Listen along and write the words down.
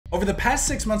Over the past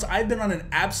 6 months, I've been on an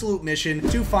absolute mission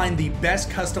to find the best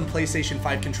custom PlayStation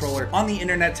 5 controller on the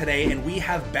internet today, and we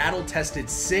have battle tested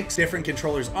 6 different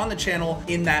controllers on the channel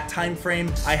in that time frame.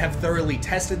 I have thoroughly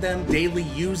tested them, daily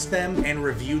used them, and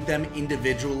reviewed them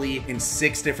individually in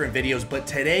 6 different videos. But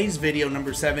today's video,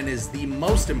 number 7, is the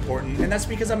most important, and that's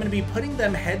because I'm going to be putting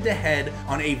them head to head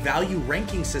on a value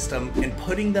ranking system and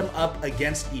putting them up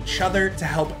against each other to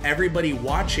help everybody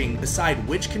watching decide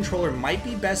which controller might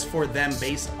be best for them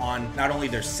based on not only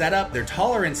their setup, their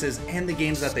tolerances, and the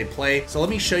games that they play. So let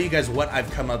me show you guys what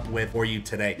I've come up with for you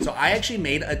today. So I actually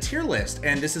made a tier list,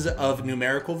 and this is of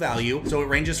numerical value. So it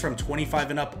ranges from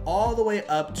 25 and up all the way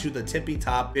up to the tippy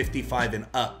top 55 and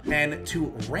up. And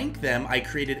to rank them, I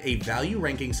created a value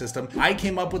ranking system. I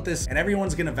came up with this, and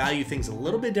everyone's gonna value things a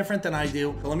little bit different than I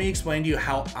do. But let me explain to you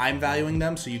how I'm valuing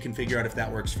them so you can figure out if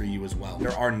that works for you as well.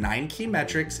 There are 9 key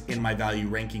metrics in my value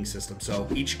ranking system. So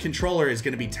each controller is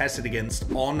gonna be tested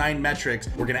against all 9 metrics.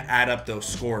 We're gonna add up those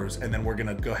scores, and then we're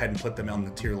gonna go ahead and put them on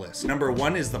the tier list. Number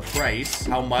 1 is the price,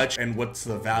 how much and what's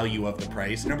the value of the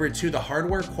price. Number 2, the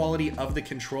hardware quality of the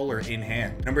controller in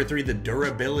hand. Number 3, the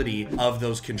durability of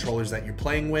those controllers that you're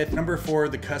playing with. Number 4,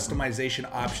 the customization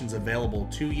options available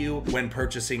to you when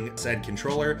purchasing said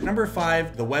controller. Number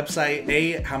 5, the website.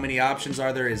 A, how many options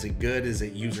are there? Is it good? Is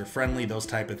it user friendly? Those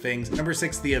type of things. Number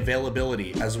 6, the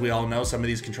availability. As we all know, some of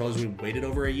these controllers we waited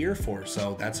over a year for,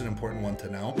 so that's an important one to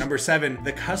know. Number 7,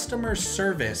 the customer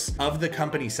service of the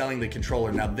company selling the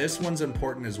controller. Now this one's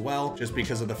important as well, just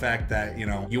because of the fact that, you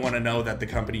know, you want to know that the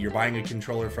company you're buying a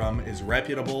controller from is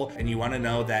reputable, and you want to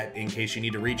know that in case you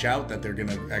need to reach out, that they're going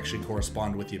to actually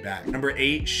correspond with you back. Number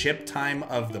 8, ship time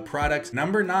of the product.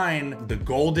 Number 9, the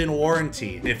golden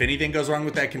warranty. If anything goes wrong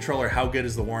with that controller, how good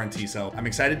is the warranty? So I'm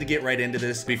excited to get right into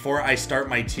this. Before I start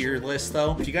my tier list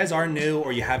though, if you guys are new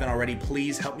or you haven't already,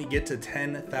 please help me get to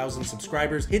 10,000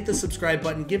 subscribers. Hit the subscribe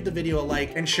button, give the video a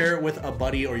like, and share it with a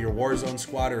buddy or your Warzone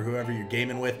squad or whoever you're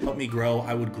gaming with. Help me grow.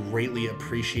 I would greatly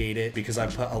appreciate it because I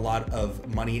put a lot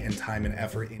of money and time and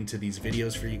effort into these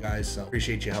videos for you guys. So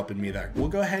appreciate you helping me there. We'll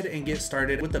go ahead and get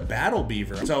started with the Battle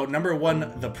Beaver. So number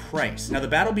 1, the price. Now the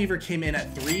Battle Beaver came in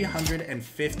at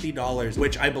 $350,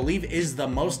 which I believe is the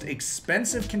most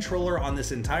expensive controller on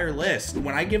this entire list.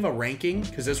 When I give a ranking,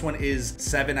 because this one is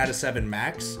 7 out of 7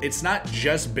 max, it's not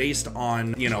just based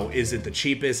on, you know, is it the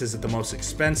cheapest? Is it the most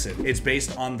expensive? It's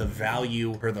based on the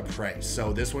value per the price.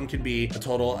 So this one could be a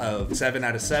total of 7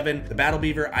 out of 7. The Battle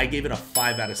Beaver, I gave it a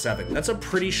 5 out of 7. That's a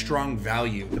pretty strong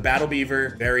value. The Battle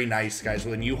Beaver, very nice, guys.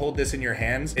 When you hold this in your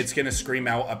hands, it's gonna scream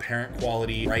out apparent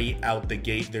quality right out the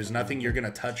gate. There's nothing you're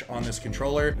gonna touch on this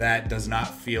controller that does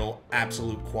not feel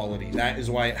absolute quality. That is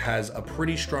why it has a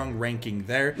pretty strong ranking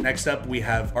there. Next up, we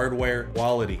have hardware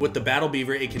quality. With the Battle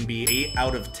Beaver, it can be 8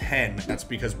 out of 10. That's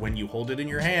because when you hold it in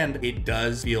your hand, it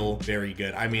does feel very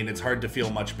good. I mean, it's hard to feel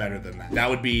much better than that. That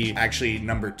would be actually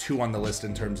number 2 on the list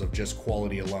in terms of just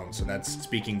quality alone. So that's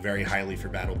speaking very highly for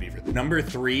Battle Beaver. Number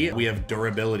 3, we have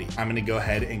durability. I'm gonna go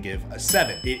ahead and give a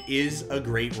 7. It is a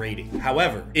great rating.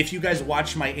 However, if you guys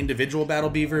watched my individual Battle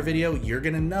Beaver video, you're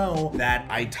gonna know that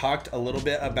I talked a little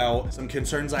bit about some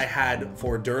concerns I had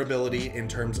for durability in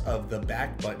terms of the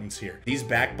back buttons here. These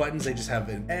back buttons, they just have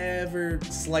an ever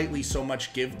slightly so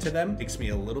much give to them. Makes me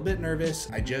a little bit nervous.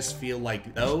 I just feel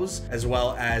like those, as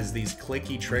well as these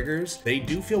clicky triggers, they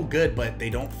do feel good, but they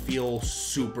don't feel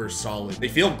super solid. They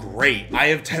feel great. I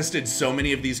have tested so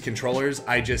many of these controllers.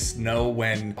 I just know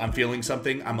when I'm feeling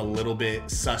something, I'm a little bit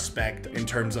suspect in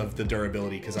terms of the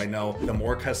durability, because I know the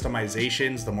more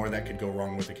customizations, the more that could go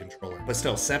wrong with a controller. But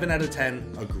still, 7 out of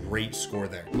 10, a great score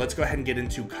there. Let's go ahead and get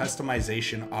into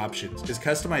customization options. Because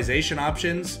customization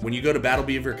options, when you go to Battle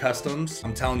Beaver Customs,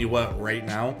 I'm telling you what, right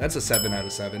now, that's a 7 out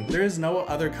of 7. There is no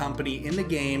other company in the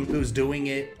game who's doing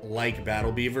it like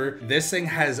Battle Beaver. This thing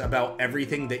has about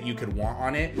everything that you could want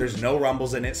on it. There's no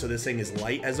rumbles in it, so this thing is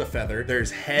light as a feather.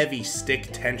 There's heavy stick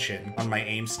tension on my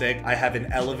aim stick. I have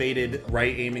an elevated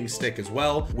right aiming stick as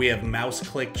well. We have mouse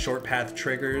click short path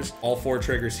triggers, all 4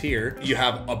 triggers here. You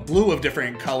have a slew of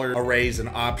different color arrays and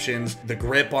options. The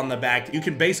grip on the back, you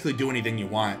can basically do anything you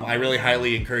want. I really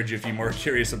highly encourage you, if you're more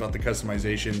curious about the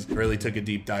customizations. I really took a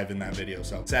deep dive in that video.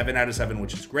 So 7 out of 7,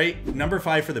 which is great. Number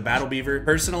 5 for the Battle Beaver.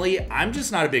 Personally, I'm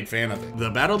just not a big fan of it. The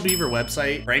Battle Beaver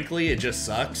website, frankly, it just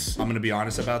sucks. I'm gonna be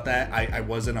honest about that. I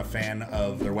wasn't a fan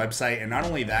of their website. And not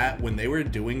only that, when they were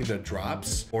doing the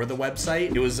drops for the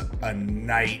website, it was a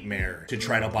nightmare to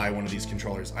try to buy one of these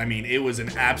controllers. I mean, it was an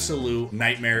absolute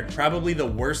nightmare. Probably the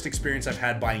worst experience I've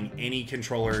had buying any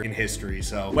controller in history.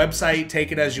 So website,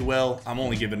 take it as you will. I'm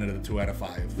only giving it a 2 out of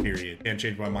 5, period. Can't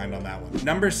change my mind on that one.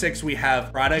 Number 6, we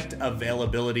have product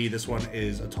availability. This one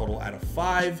is a total out of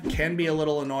 5. Can be a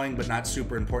little annoying. annoying but not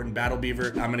super important Battle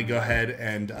Beaver, I'm gonna go ahead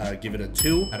and give it a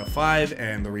 2 out of 5.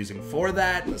 And the reason for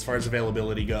that, as far as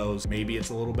availability goes, maybe it's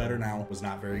a little better now, was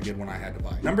not very good when I had to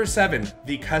buy. Number 7,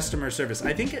 the customer service.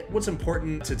 I think what's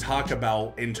important to talk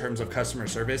about in terms of customer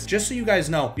service, just so you guys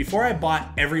know, before I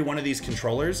bought every one of these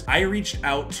controllers, I reached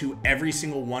out to every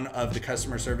single one of the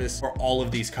customer service for all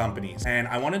of these companies. And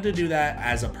I wanted to do that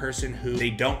as a person who they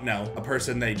don't know, a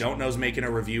person they don't know is making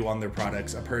a review on their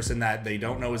products, a person that they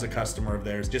don't know is a customer of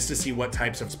theirs, just to see what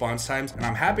types of response times. And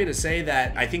I'm happy to say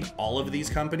that I think all of these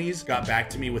companies got back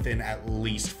to me within at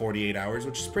least 48 hours,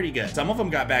 which is pretty good. Some of them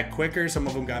got back quicker, some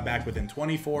of them got back within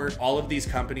 24. All of these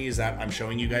companies that I'm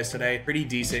showing you guys today, pretty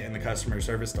decent in the customer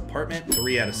service department,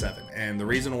 3 out of 7. And the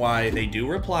reason why, they do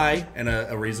reply in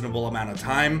a reasonable amount of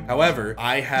time. However,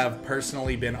 I have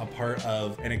personally been a part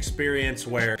of an experience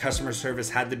where customer service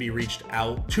had to be reached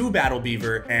out to Battle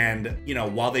Beaver, and you know,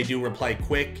 while they do reply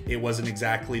quick, it wasn't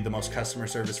exactly the most customer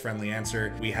service friendly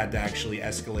answer. We had to actually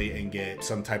escalate and get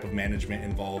some type of management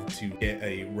involved to get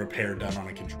a repair done on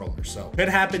a controller. So could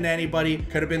happen to anybody,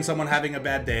 could have been someone having a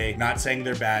bad day, not saying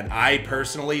they're bad. I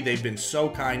personally, they've been so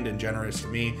kind and generous to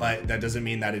me, but that doesn't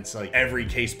mean that it's like every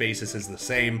case basis is the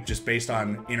same. Just based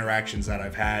on interactions that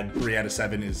I've had, 3 out of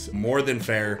 7 is more than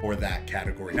fair for that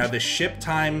category. Now the ship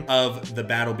time of the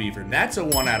Battle Beaver, that's a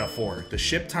 1 out of 4. The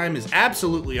ship time is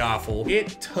absolutely awful. It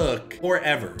took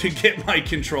forever to get my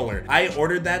controller. I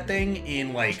ordered that thing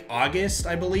in like August,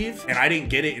 I believe, and I didn't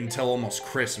get it until almost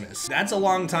Christmas. That's a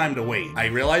long time to wait. I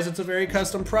realize it's a very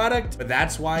custom product, but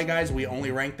that's why, guys, we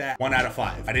only ranked that 1 out of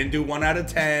 5. I didn't do 1 out of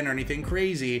 10 or anything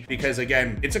crazy because,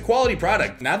 again, it's a quality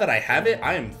product. Now that I have it,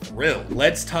 I am thrilled.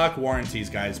 Let's talk warranties,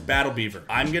 guys. Battle Beaver.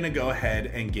 I'm gonna go ahead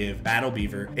and give Battle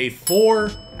Beaver a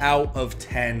 4 out of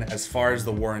 10 as far as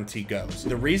the warranty goes.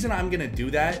 The reason I'm gonna do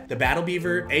that, the Battle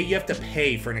Beaver, you have to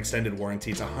pay for an extended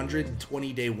warranty. It's a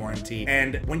 120-day warranty.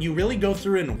 And when you really go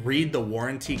through and read the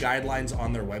warranty guidelines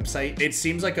on their website, it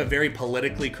seems like a very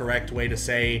politically correct way to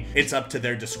say it's up to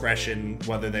their discretion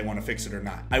whether they want to fix it or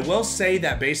not. I will say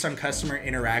that based on customer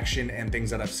interaction and things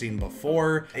that I've seen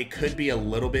before, it could be a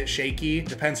little bit shaky.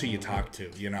 Depends who you talk to,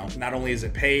 you know? Not only is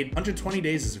it paid, 120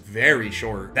 days is very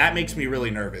short. That makes me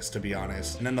really nervous, to be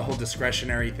honest. And then the whole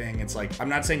discretionary thing, it's like, I'm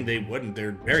not saying they wouldn't.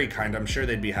 They're very kind. I'm sure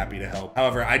they'd be happy to help.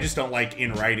 However, I just don't like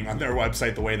in writing on their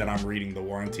website the way that I'm reading the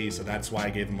warranty. So that's why I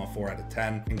gave them a 4 out of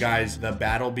 10. And guys, the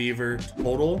Battle Beaver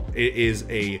total, it is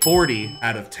a 40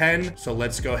 out of 10. So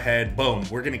let's go ahead. Boom.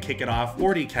 We're going to kick it off.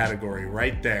 40 category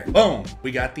right there. Boom.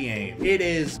 We got the aim. It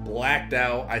is blacked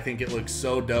out. I think it looks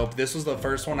so dope. This was the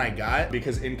first one I got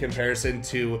because in comparison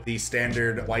to the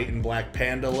standard white and black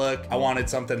panda look, I wanted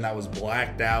something that was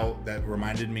blacked out that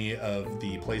reminded me of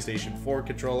the PlayStation 4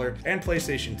 controller and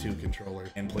PlayStation 2 controller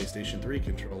and PlayStation 3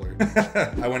 controller.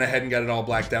 I went ahead and got it all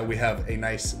blacked out. We have a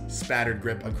nice spattered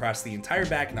grip across the entire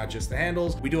back, not just the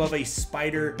handles. We do have a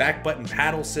spider back button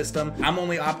paddle system. I'm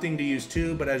only opting to use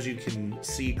 2, but as you can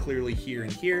see clearly here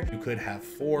and here, you could have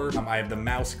 4. I have the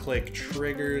mouse click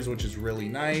triggers, which is really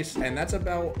nice. And that's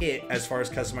about it as far as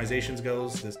customizations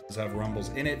goes. This does have rumbles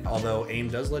in it, although AIM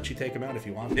does let you take them out if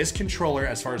you want. This controller,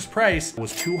 as far as price,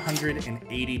 was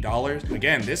 $280.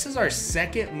 Again, this is our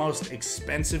second most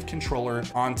expensive controller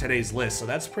on today's list, so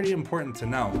that's pretty important to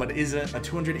know. But is it a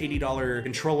 $280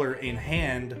 controller in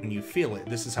hand when you feel it?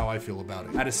 This is how I feel about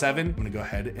it. Out of 7, I'm gonna go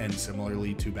ahead and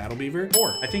similarly to Battle Beaver,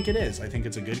 4. I think it is. I think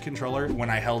it's a good controller. When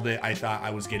I held it, I thought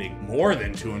I was getting more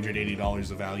than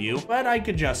 $280 of value, but I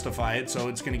could justify it, so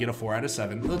it's gonna get a 4 out of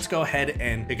 7. Let's go ahead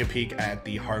and take a peek at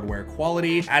the hardware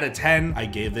quality. Out of 10, I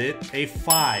gave it a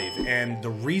 5. And the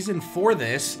reason for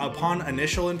this, upon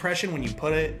initial impression, when you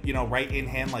put it, you know, right in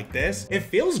hand like this, it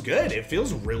feels good. It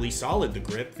feels really solid. The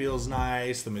grip feels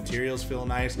nice. The materials feel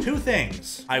nice. 2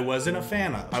 things I wasn't a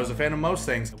fan of. I was a fan of most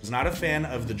things. I was not a fan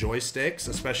of the joysticks,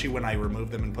 especially when I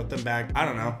removed them and put them back. I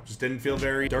don't know, just didn't feel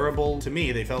very durable to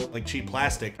me. They felt like cheap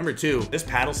plastic. Number 2, this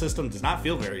paddle system does not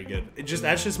feel very good.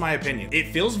 That's just my opinion. It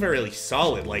feels very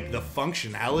solid. Like the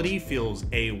functionality feels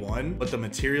A1, but the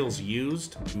materials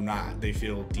used do not. They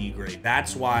feel D grade.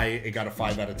 That's why it got a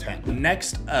 5 out of 10.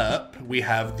 Next up, we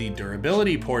have the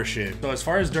durability portion. So as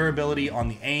far as durability on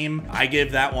the AIM, I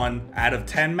give that one out of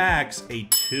 10 max a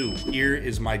 2. Here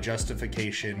is my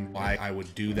justification why I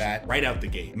would do that right out the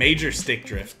gate. Major stick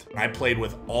drift. I played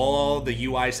with all the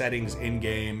UI settings in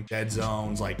game, dead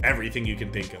zones, like everything you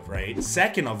can think of, right?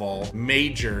 Second of all,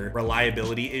 major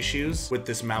reliability issues with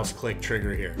this mouse click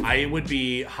trigger here. I would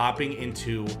be hopping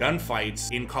into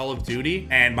gunfights in Call of Duty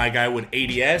and my guy would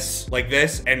ADS like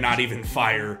this and not even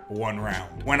fire 1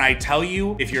 round. When I tell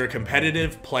you, if you're a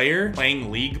competitive player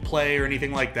playing league play or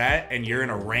anything like that, and you're in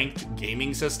a ranked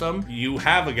gaming system, you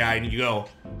have a guy and you go,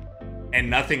 and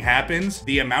nothing happens,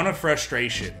 the amount of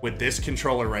frustration with this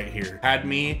controller right here had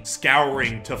me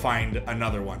scouring to find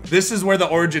another one. This is where the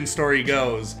origin story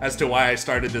goes as to why I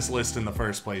started this list in the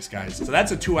first place, guys. So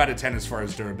that's a 2 out of 10 as far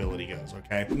as durability goes,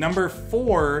 okay? Number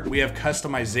 4, we have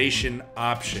customization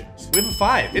options. We have a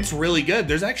 5. It's really good.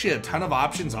 There's actually a ton of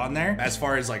options on there as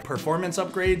far as like performance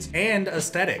upgrades and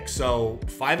aesthetics. So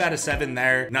 5 out of 7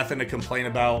 there, nothing to complain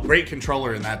about. Great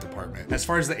controller in that department. As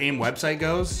far as the AIM website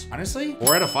goes, honestly,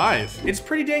 4 out of 5. It's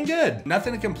pretty dang good.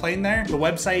 Nothing to complain there. The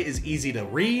website is easy to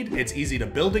read. It's easy to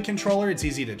build a controller. It's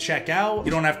easy to check out.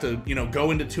 You don't have to, you know,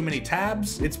 go into too many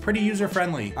tabs. It's pretty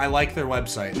user-friendly. I like their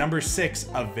website. Number 6,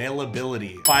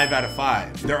 availability. 5 out of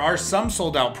 5. There are some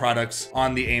sold out products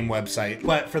on the AIM website,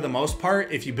 but for the most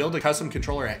part, if you build a custom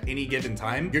controller at any given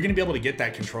time, you're gonna be able to get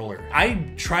that controller.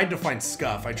 I tried to find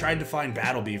Scuf. I tried to find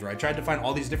Battle Beaver. I tried to find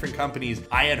all these different companies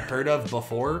I had heard of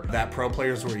before that pro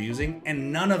players were using,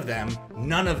 and none of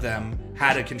them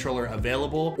had a controller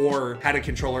available or had a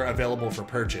controller available for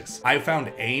purchase. I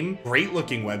found AIM, great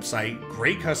looking website,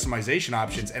 great customization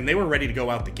options, and they were ready to go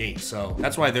out the gate. So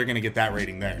that's why they're gonna get that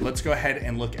rating there. Let's go ahead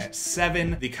and look at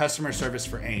 7, the customer service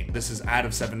for AIM. This is out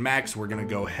of 7 max. We're gonna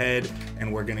go ahead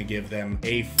and we're gonna give them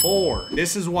a 4.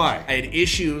 This is why I had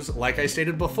issues, like I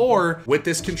stated before, with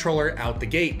this controller out the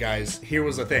gate, guys. Here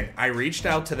was the thing. I reached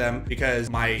out to them because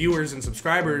my viewers and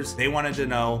subscribers, they wanted to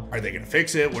know, are they gonna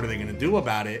fix it? What are they gonna do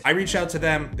about it? I reached out to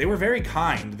them. They were very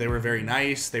kind. They were very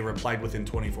nice. They replied within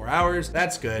 24 hours.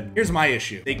 That's good. Here's my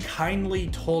issue. They kindly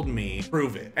told me,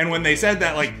 prove it. And when they said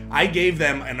that, like, I gave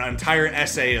them an entire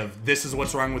essay of this is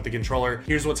what's wrong with the controller.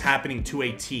 Here's what's happening to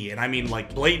a T. And I mean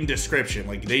like blatant description.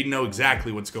 Like they know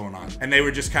exactly what's going on. And they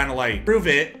were just kind of like, prove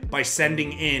it by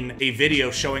sending in a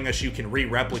video showing us you can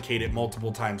re-replicate it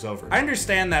multiple times over. I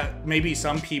understand that maybe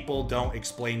some people don't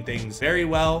explain things very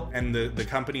well, and the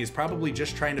company is probably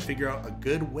just trying to figure out a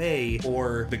good way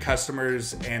for the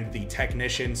customers and the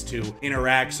technicians to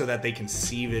interact so that they can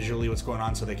see visually what's going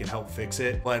on so they can help fix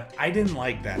it. But I didn't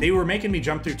like that. They were making me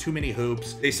jump through too many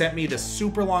hoops. They sent me this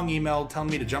super long email telling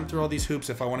me to jump through all these hoops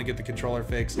if I want to get the controller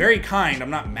fixed. Very kind. I'm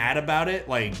not mad about it,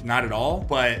 like not at all,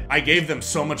 but I gave them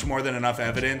so much more than enough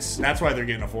evidence. That's why they're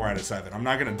getting a 4 out of 7. I'm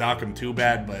not going to dock them too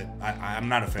bad, but I'm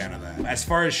not a fan of that. As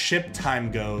far as ship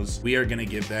time goes, we are going to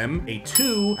give them a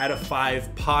 2 out of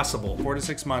 5 possible. 4 to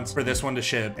 6 months for this one to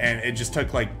ship, and it just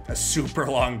took like a super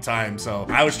long time. So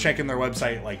I was checking their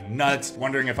website like nuts,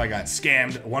 wondering if I got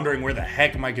scammed, wondering where the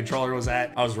heck my controller was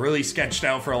at. I was really sketched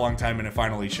out for a long time, and it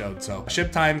finally showed. So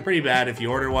ship time, pretty bad. If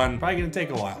you order one, probably gonna take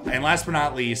a while. And last but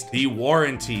not least, the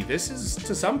warranty. This is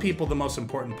to some people the most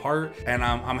important part, and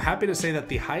I'm happy to say that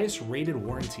the highest rated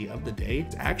warranty of the day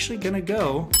is actually gonna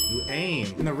go to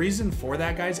AIM. And the reason for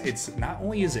that, guys, it's not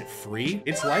only is it free,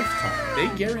 it's lifetime.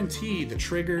 They guarantee the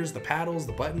triggers, the paddles,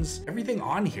 the buttons, everything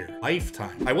on here,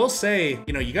 lifetime. I will say,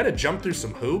 you know, you gotta jump through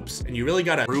some hoops and you really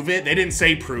gotta prove it. They didn't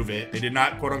say prove it. They did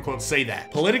not quote unquote say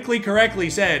that. Politically correctly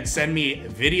said, send me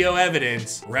video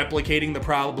evidence replicating the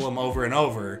problem over and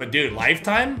over. But dude,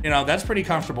 lifetime, you know, that's pretty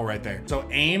comfortable right there. So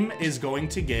AIM is going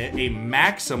to get a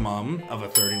maximum of a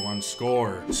 31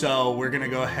 score. So we're gonna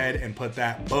go ahead and put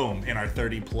that, boom, in our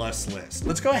 30 plus list.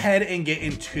 Let's go ahead and get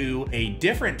into a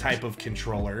different type of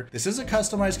controller. This is a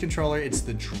customized controller. It's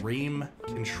the Dream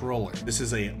controller. This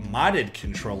is a modded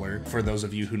controller for those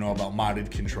of you who know about modded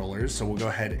controllers. So we'll go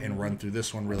ahead and run through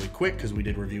this one really quick because we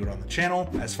did review it on the channel.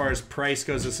 As far as price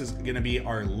goes, this is gonna be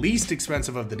our least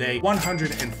expensive of the day,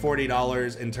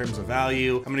 $140 in terms of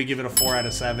value. I'm gonna give it a 4 out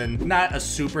of 7. Not a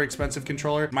super expensive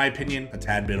controller. In my opinion, a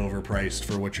tad bit overpriced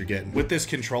for what you're getting. With this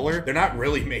controller, they're not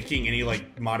really making any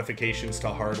like modifications to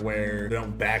hardware, no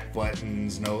back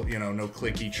buttons, no, you know, no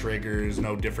clicky triggers,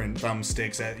 no different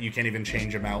thumbsticks that you can't even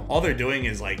change them out. All they're doing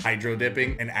is like hydro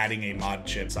dipping and adding a mod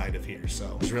chip side of here.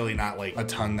 So there's really not like a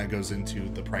ton that goes into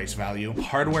the price value.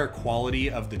 Hardware quality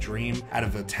of the Dream, out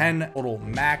of a 10 total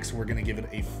max, we're gonna give it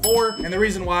a 4. And the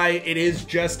reason why, it is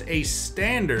just a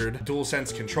standard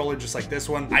DualSense controller, just like this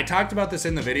one. I talked about this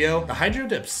in the video. The hydro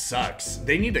dip sucks.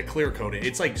 They need to clear coat it.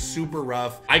 It's like super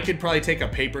rough. I could probably take a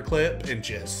paper clip and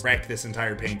just wreck this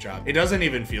entire paint job. It doesn't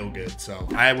even feel good. So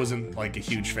I wasn't like a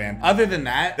huge fan. Other than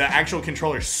that, the actual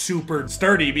controller is super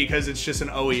sturdy because it's just an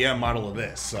OEM model of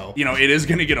this. So, you know, it is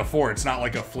gonna get a 4. It's not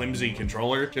like a flimsy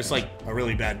controller, just like a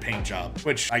really bad paint job,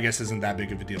 which I guess isn't that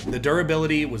big of a deal. The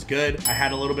durability was good. I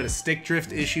had a little bit of stick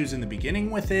drift issues in the beginning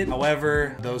with it.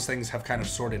 However, those things have kind of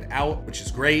sorted out, which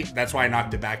is great. That's why I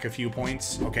knocked it back a few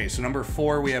points. Okay, so number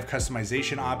 4, we have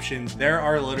customization options. There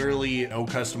are literally no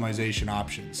customization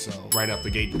options. So right out the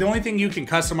gate, the only thing you can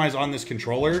customize on this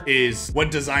controller is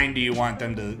what design do you want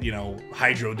them to, you know,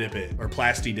 hydro dip it or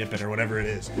plasti dip it or whatever it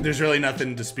is. There's really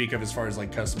nothing to speak of as far as like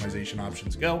customization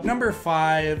options go. Number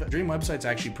 5, Dream website's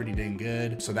actually pretty dang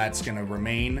good, so that's gonna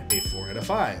remain a 4 out of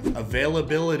 5.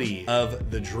 Availability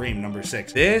of the Dream, number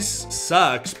 6. This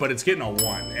sucks, but it's getting a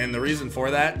 1. And the reason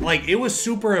for that, like, it was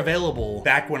super available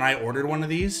back when I ordered one of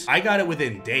these. I got it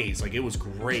within days, like, it was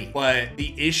great. But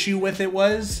the issue with it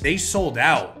was they sold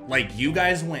out. Like, you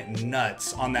guys went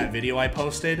nuts on that video I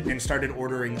posted and started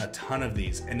ordering a ton of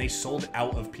these, and they sold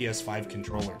out of PS5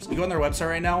 controllers. You go on their website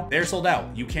right now, they're sold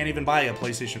out. You can't even buy a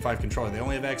PlayStation 5 controller. They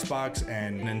only have Xbox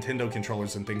and Nintendo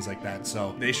controllers and things like that.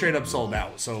 So they straight up sold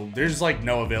out. So there's like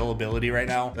no availability right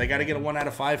now. They got to get a 1 out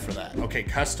of 5 for that. Okay,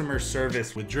 customer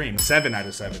service with Dream, 7 out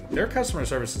of 7. Their customer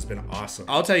service has been awesome.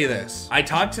 I'll tell you this. I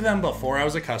talked to them before I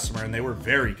was a customer and they were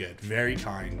very good, very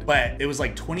kind. But it was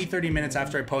like 20-30 minutes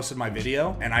after I posted my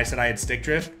video and I said I had stick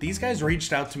drift. These guys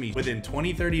reached out to me within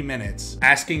 20-30 minutes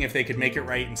asking if they could make it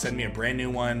right and send me a brand new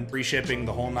one, free shipping,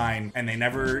 the whole 9. And they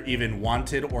never even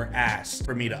wanted or asked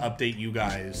for me to update you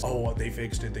guys. Oh, they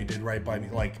fixed it. They did right by me.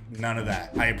 Like, none of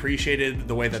that. I appreciated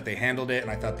the way that they handled it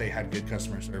and I thought they had good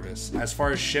customer service. As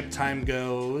far as ship time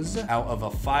goes, out of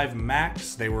a 5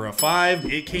 max, they were a 5.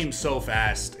 It came so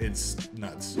fast. It's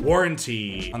nuts.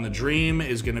 Warranty on the Dream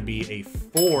is going to be a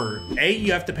 4. A,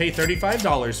 you have to pay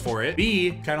 $35 for it.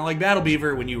 B, kind of like Battle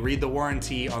Beaver, when you read the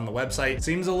warranty on the website, it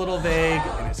seems a little vague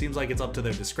and it seems like it's up to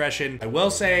their discretion. I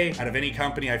will say, out of any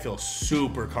company, I feel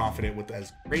super confident with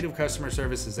as great of customer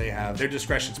service as they have. Their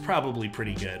discretion's probably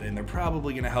pretty good and they're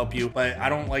probably going to help you, but I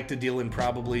don't like to deal in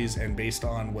probablys, and based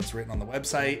on what's written on the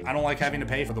website, I don't like having to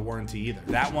pay for the warranty either.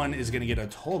 That one is going to get a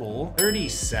total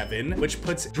 37, which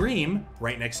puts Dream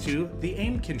right next to the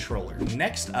AIM controller.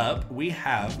 Next up, we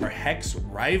have our Hex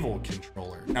Rival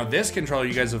controller. Now, this controller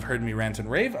you guys have heard me rant and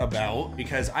rave about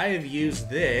because I have used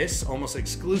this almost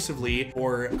exclusively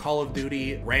for Call of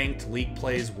Duty, ranked, league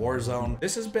plays, Warzone.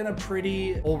 This has been a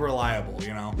pretty reliable,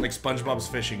 you know, like SpongeBob's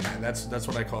fishing net. That's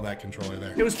what I call that controller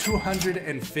there. It was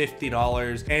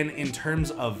 $250, and in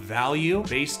terms of value,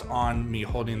 based on me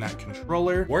holding that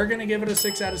controller, we're gonna give it a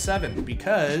 6 out of 7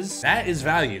 because that is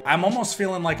value. I'm almost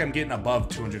feeling like I'm getting above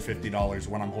 $250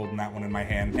 when I'm holding that one in my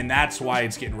hand, and that's why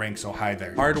it's getting ranked so high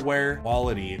there. Hardware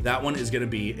quality, that one is gonna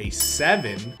be a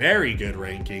 7. Very good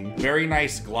ranking. Very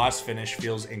nice gloss finish,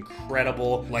 feels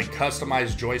incredible. Like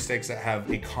customized joysticks that have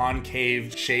a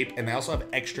concave shape, and they also have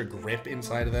extra grip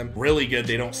inside of them. Really good,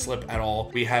 they don't slip at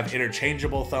all. We have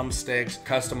interchangeable thumbsticks,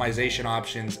 customization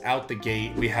options out the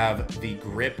gate. We have the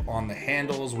grip on the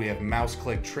handles. We have mouse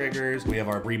click triggers. We have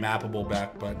our remappable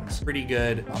back buttons. Pretty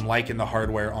good. I'm liking the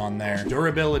hardware on there.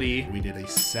 Durability, we did a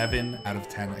 7 out of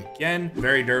 10 again.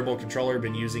 Very durable controller.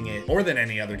 Been using it more than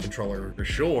any other controller for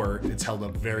sure. It's held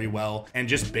up very well. And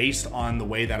just based on the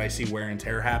way that I see wear and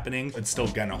tear happening, it's still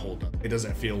gonna hold up. It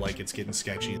doesn't feel like it's getting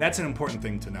sketchy. That's an important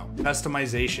thing to know.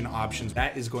 Customization options,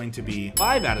 that is going to be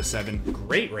 5 out of 7.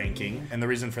 Great ranking. And the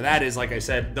reason for that is, like I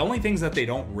said, the only things that they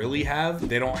don't really have,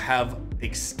 they don't have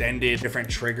extended different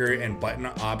trigger and button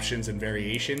options and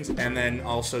variations. And then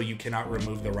also you cannot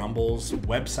remove the rumbles.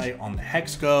 Website on the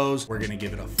Hex goes, we're gonna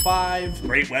give it a 5.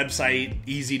 Great website,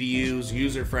 easy to use,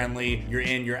 user friendly. You're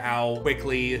in, you're out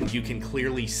quickly. You can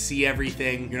clearly see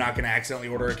everything. You're not gonna accidentally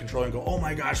order a controller and go, oh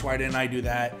my gosh, why didn't I do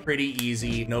that? Pretty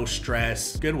easy, no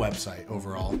stress. Good website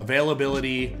overall.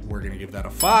 Availability, we're gonna give that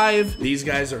a 5. These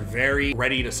guys are very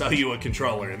ready to sell you a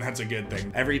controller, and that's a good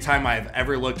thing. Every time I've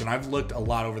ever looked, and I've looked a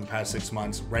lot over the past 6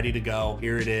 months, ready to go.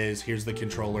 Here it is. Here's the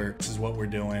controller. This is what we're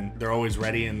doing. They're always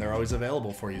ready and they're always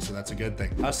available for you, so that's a good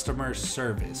thing. Customer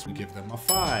service, we give them a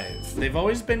 5. They've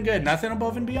always been good, nothing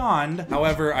above and beyond.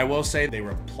 However, I will say they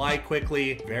reply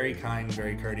quickly, very kind,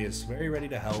 very courteous, very ready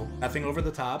to help. Nothing over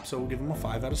the top, so we'll give them a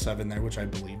 5 out of 7 there, which I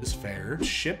believe is fair.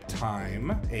 Ship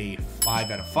time, a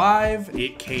 5 out of 5.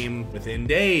 It came within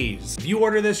days. If you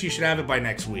order this, you should have it by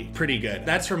next week. Pretty good.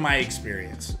 That's from my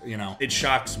experience, you know. It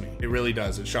shocks me. It really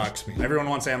does. It shocks me. Everyone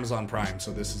wants Amazon Prime,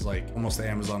 so this is like almost the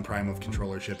Amazon Prime of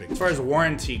controller shipping. As far as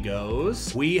warranty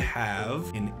goes, we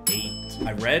have an 8.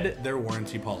 I read their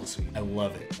warranty policy. I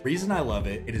love it. Reason I love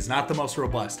it, it is not the most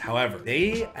robust. However,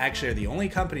 they actually are the only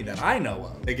company that I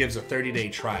know of that gives a 30-day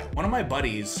trial. One of my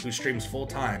buddies who streams full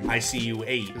time,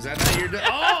 ICU8. Is that how you're doing?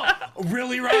 Oh,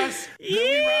 really, Ross?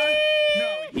 Really, Ross?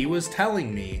 No. He was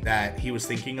telling me that he was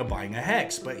thinking of buying a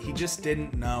Hex, but he just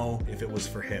didn't know if it was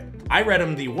for him. I read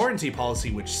him the warranty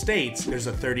policy, which states there's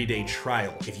a 30-day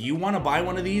trial. If you want to buy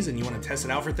one of these and you want to test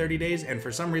it out for 30 days, and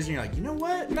for some reason you're like, you know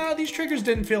what? Nah, these triggers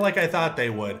didn't feel like I thought they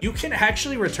would. You can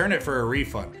actually return it for a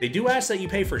refund. They do ask that you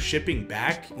pay for shipping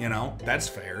back, you know, that's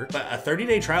fair. But a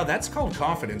 30-day trial, that's called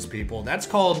confidence, people. That's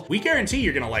called, we guarantee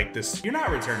you're gonna like this. You're not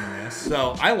returning this.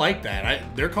 So I like that.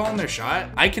 They're calling their shot.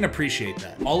 I can appreciate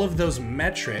that. All of those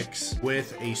metrics metrics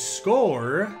with a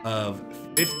score of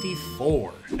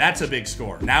 54. That's a big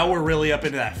score. Now we're really up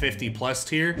into that 50 plus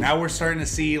tier. Now we're starting to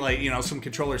see, like, you know, some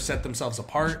controllers set themselves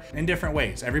apart in different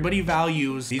ways. Everybody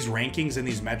values these rankings and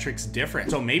these metrics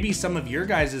different. So maybe some of your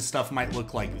guys' stuff might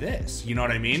look like this. You know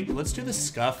what I mean? Let's do the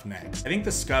Scuf next. I think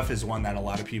the Scuf is one that a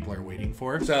lot of people are waiting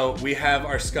for. So we have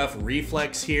our Scuf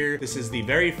Reflex here. This is the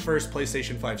very first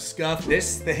PlayStation 5 Scuf.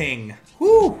 This thing,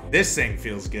 whoo, this thing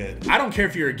feels good. I don't care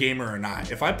if you're a gamer or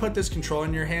not. If I put this controller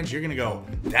in your hands, you're gonna go,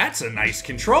 that's a nice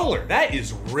controller. That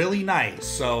is really nice.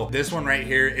 So this one right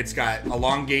here, it's got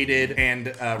elongated and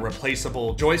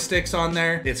replaceable joysticks on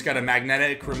there. It's got a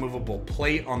magnetic removable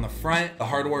plate on the front. The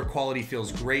hardware quality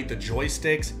feels great. The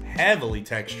joysticks, heavily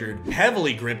textured,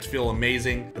 heavily gripped, feel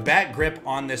amazing. The back grip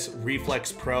on this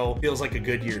Reflex Pro feels like a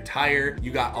Goodyear tire.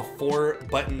 You got a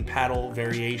 4-button paddle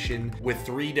variation with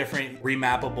 3 different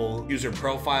remappable user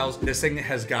profiles. This thing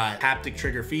has got haptic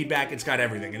trigger feedback. It's got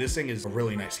everything. And this thing is a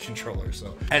really nice controller.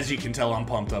 So as you can tell, I'm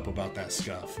pumped up about that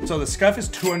Scuf. So the Scuf is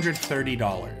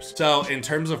 $230. So in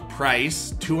terms of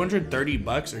price, 230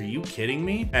 bucks? Are you kidding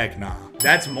me? Heck nah.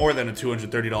 That's more than a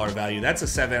 $230 value. That's a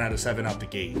 7 out of 7 out the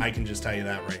gate. I can just tell you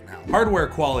that right now. Hardware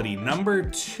quality, number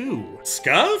 2.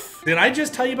 Scuf? Did I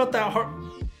just tell you about that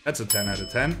That's a 10 out of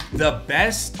 10. The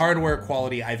best hardware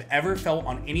quality I've ever felt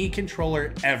on any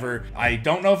controller ever. I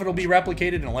don't know if it'll be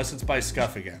replicated unless it's by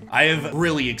Scuf again. I have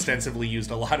really extensively used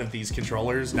a lot of these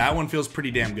controllers. That one feels pretty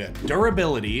damn good.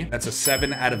 Durability, that's a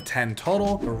 7 out of 10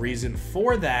 total. The reason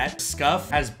for that, Scuf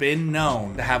has been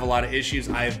known to have a lot of issues.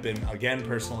 I have been, again,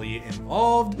 personally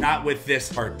involved, not with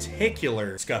this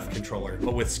particular Scuf controller,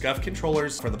 but with Scuf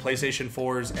controllers for the PlayStation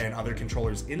 4s and other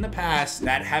controllers in the past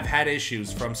that have had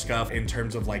issues from Scuf in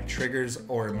terms of like triggers,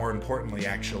 or more importantly,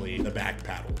 actually, the back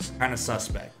paddles. Kind of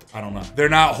suspect. I don't know. They're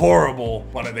not horrible,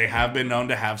 but they have been known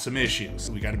to have some issues.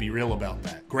 We got to be real about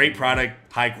that. Great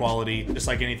product, high quality, just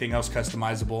like anything else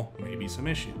customizable, maybe some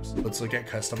issues. Let's look at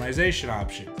customization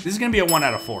options. This is gonna be a 1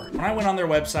 out of 4. When I went on their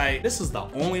website, this is the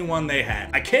only one they had.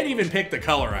 I can't even pick the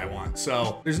color I want,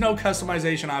 so there's no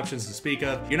customization options to speak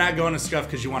of. You're not going to Scuf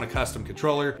because you want a custom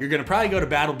controller. You're gonna probably go to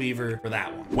Battle Beaver for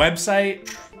that one.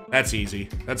 Website, that's easy.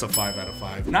 That's a 5 out of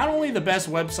 5. Not only the best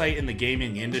website in the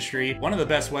gaming industry, one of the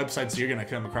best websites you're gonna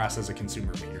come across as a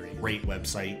consumer, period. Great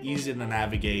website, easy to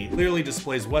navigate, clearly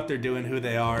displays what they're doing, who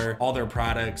they are, all their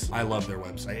products. I love their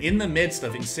website. In the midst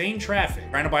of insane traffic,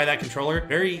 trying to buy that controller,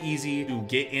 very easy to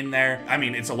get in there. I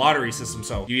mean, it's a lottery system,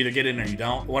 so you either get in or you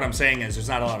don't. What I'm saying is there's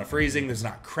not a lot of freezing, there's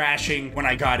not crashing. When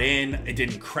I got in, it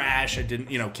didn't crash, it didn't,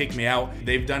 kick me out.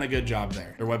 They've done a good job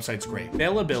there. Their website's great.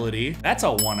 Availability, that's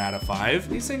a 1 out of 5.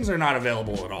 These things are not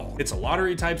available at all. It's a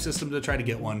lottery type system to try to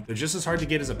get one. They're just as hard to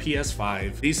get as a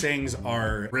PS5. These things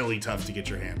are really tough to get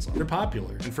your hands on. They're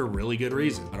popular and for really good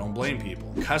reason. I don't blame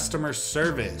people. Customer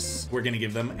service, we're gonna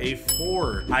give them a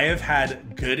 4. I have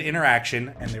had good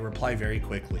interaction and they reply very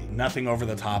quickly. Nothing over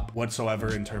the top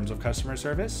whatsoever in terms of customer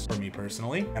service for me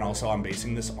personally. And also I'm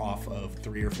basing this off of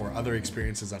 3 or 4 other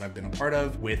experiences that I've been a part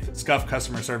of with Scuf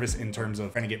customer service in terms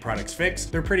of trying to get products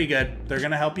fixed. They're pretty good. They're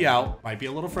gonna help you out. Might be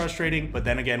a little frustrating, but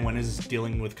then again, when is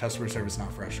dealing with customer service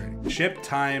not frustrating? Ship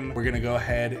time, we're gonna go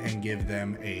ahead and give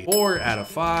them a 4 out of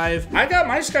 5. I got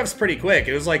my Scufs pretty quick.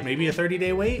 It was like maybe a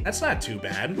 30-day wait. That's not too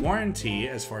bad. Warranty,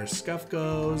 as far as Scuf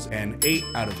goes, an 8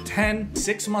 out of 10.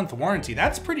 6-month warranty,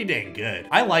 that's pretty dang good.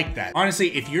 I like that. Honestly,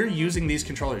 if you're using these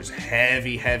controllers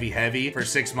heavy for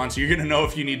 6 months, you're gonna know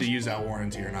if you need to use that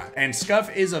warranty or not. And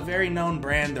Scuf is a very known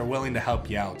brand. They're willing to help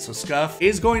you out. So Scuf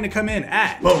is going to come in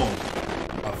at, boom,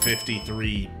 a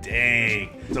 53. Dang.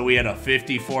 So we had a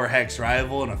 54 Hex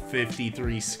Rival and a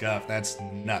 53 Scuf. That's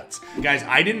nuts. Guys,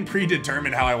 I didn't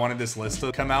predetermine how I wanted this list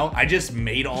to come out. I just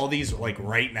made all these like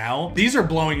right now. These are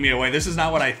blowing me away. This is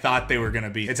not what I thought they were gonna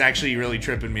be. It's actually really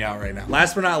tripping me out right now.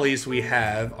 Last but not least, we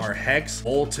have our Hex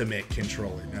Ultimate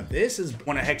controller. Now this is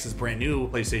one of Hex's brand new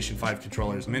PlayStation 5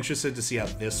 controllers. I'm interested to see how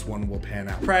this one will pan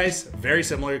out. Price, very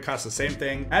similar. It costs the same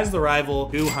thing as the Rival,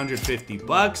 250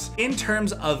 bucks. In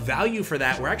terms of value for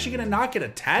that, we're actually gonna knock it a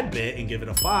tad bit and give it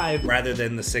a 5 rather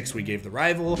than the 6 we gave the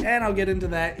Rival. And I'll get into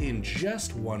that in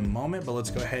just one moment, but let's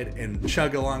go ahead and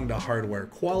chug along to hardware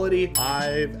quality.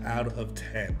 5 out of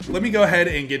 10. Let me go ahead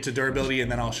and get to durability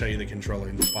and then I'll show you the controller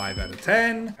in 5 out of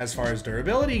 10. As far as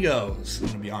durability goes, I'm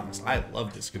gonna be honest, I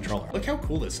love this controller. Look how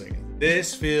cool this thing is.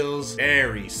 This feels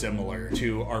very similar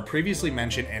to our previously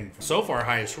mentioned and so far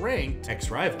highest ranked Hex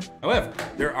Rival. However,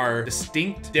 there are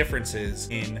distinct differences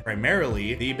in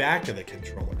primarily the back of the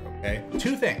controller. okay?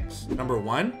 Two things. Number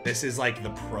one, this is like the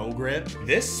pro grip.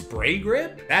 This spray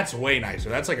grip, that's way nicer.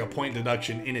 That's like a point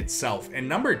deduction in itself. And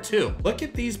number two, look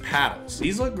at these paddles.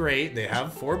 These look great. They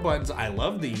have 4 buttons. I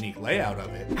love the unique layout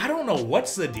of it. I don't know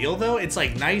what's the deal though. It's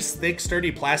like nice, thick,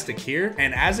 sturdy plastic here.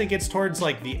 And as it gets towards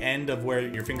like the end of where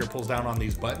your finger pulls down on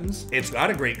these buttons, it's got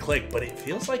a great click, but it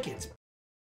feels like it's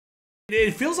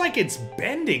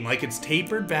bending, like it's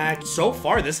tapered back. So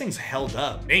far, this thing's held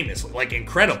up famously, like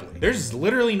incredibly. There's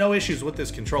literally no issues with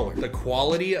this controller. The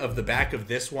quality of the back of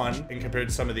this one, and compared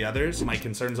to some of the others, my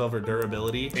concerns over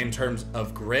durability in terms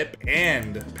of grip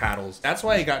and paddles, that's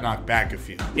why it got knocked back a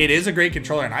few. It is a great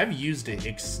controller, and I've used it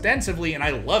extensively, and I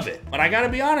love it. But I gotta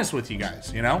be honest with you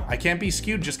guys, you know? I can't be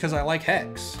skewed just because I like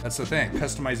Hex. That's the thing.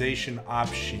 Customization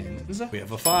options. We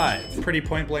have a 5. Pretty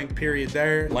point blank period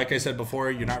there. Like I said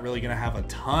before, you're not really gonna have a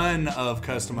ton of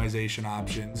customization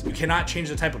options. You cannot change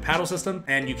the type of paddle system,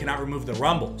 and you cannot remove the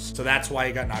rumbles. So that's why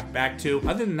it got knocked back too.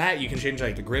 Other than that, you can change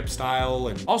like the grip style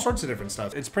and all sorts of different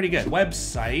stuff. It's pretty good.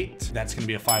 Website, that's gonna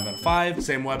be a 5 out of 5.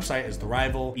 Same website as the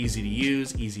rival. Easy to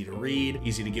use, easy to read,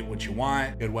 easy to get what you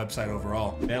want. Good website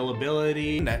overall.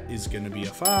 Availability, that is gonna be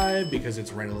a 5 because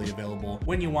it's readily available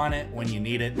when you want it, when you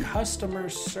need it. Customer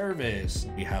service,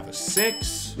 we have a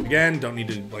 6. Again, don't need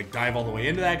to like dive all the way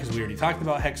into that because we already talked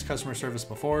about Hex customer service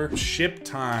before. Ship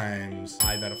times,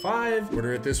 5 out of 5.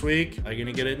 Order it this week, I'm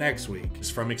gonna get it next week. It's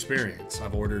from experience.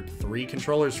 I've ordered 3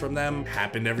 controllers from them,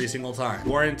 happened every single time.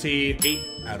 Warranty, 8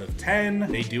 out of 10.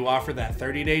 They do offer that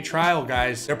 30-day trial,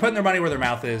 guys. They're putting their money where their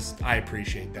mouth is. I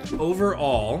appreciate that.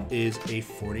 Overall is a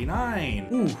 49.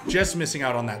 Ooh, just missing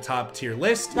out on that top tier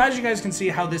list. So as you guys can see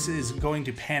how this is going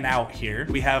to pan out here,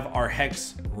 we have our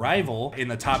Hex rival in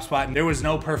the top spot, and there was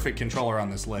no perfect controller on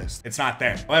this list. It's not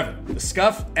there. However, the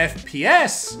Scuf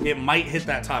FPS, it might hit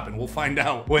that top, and we'll find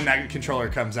out when that controller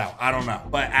comes out. I don't know.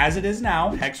 But as it is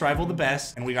now, Hex rival the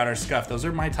best, and we got our Scuf. Those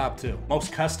are my top 2.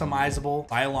 Most customizable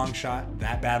by a long shot,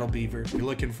 that Battle Beaver. If you're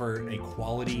looking for a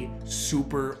quality,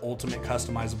 super ultimate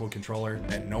customizable controller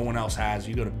that no one else has,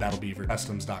 you go to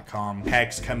battlebeavercustoms.com.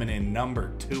 Hex coming in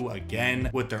number 2 again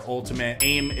with their ultimate.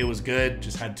 Aim, it was good,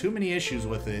 just had too many issues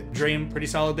with it. Dream, pretty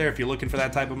solid there. If you're looking for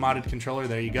that type of modded controller,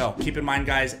 there you go. Keep in mind,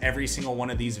 guys, every single one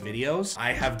of these videos,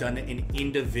 I have done an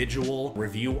individual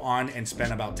review on and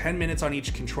spent about 10 minutes on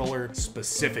each controller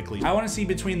specifically. I want to see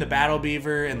between the Battle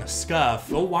Beaver and the Scuf.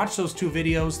 Go watch those 2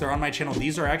 videos. They're on my channel.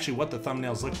 These are actually what the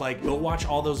thumbnails look like. Go watch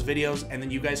all those videos, and then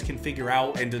you guys can figure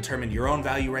out and determine your own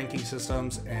value ranking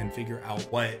systems and figure out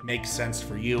what makes sense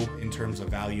for you in terms of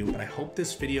value. But I hope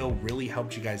this video really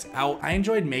helped you guys out. I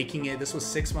enjoyed making it. This was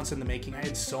 6 months in the making. I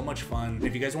had so much fun.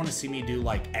 If you guys want to see me do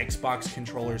like Xbox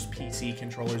controllers, PC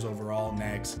controllers overall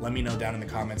next, let me know down in the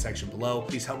comment section below.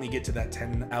 Please help me get to that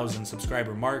 10,000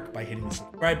 subscriber mark by hitting the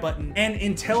subscribe button. And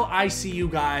until I see you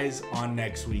guys on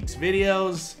next week's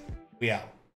videos, we out.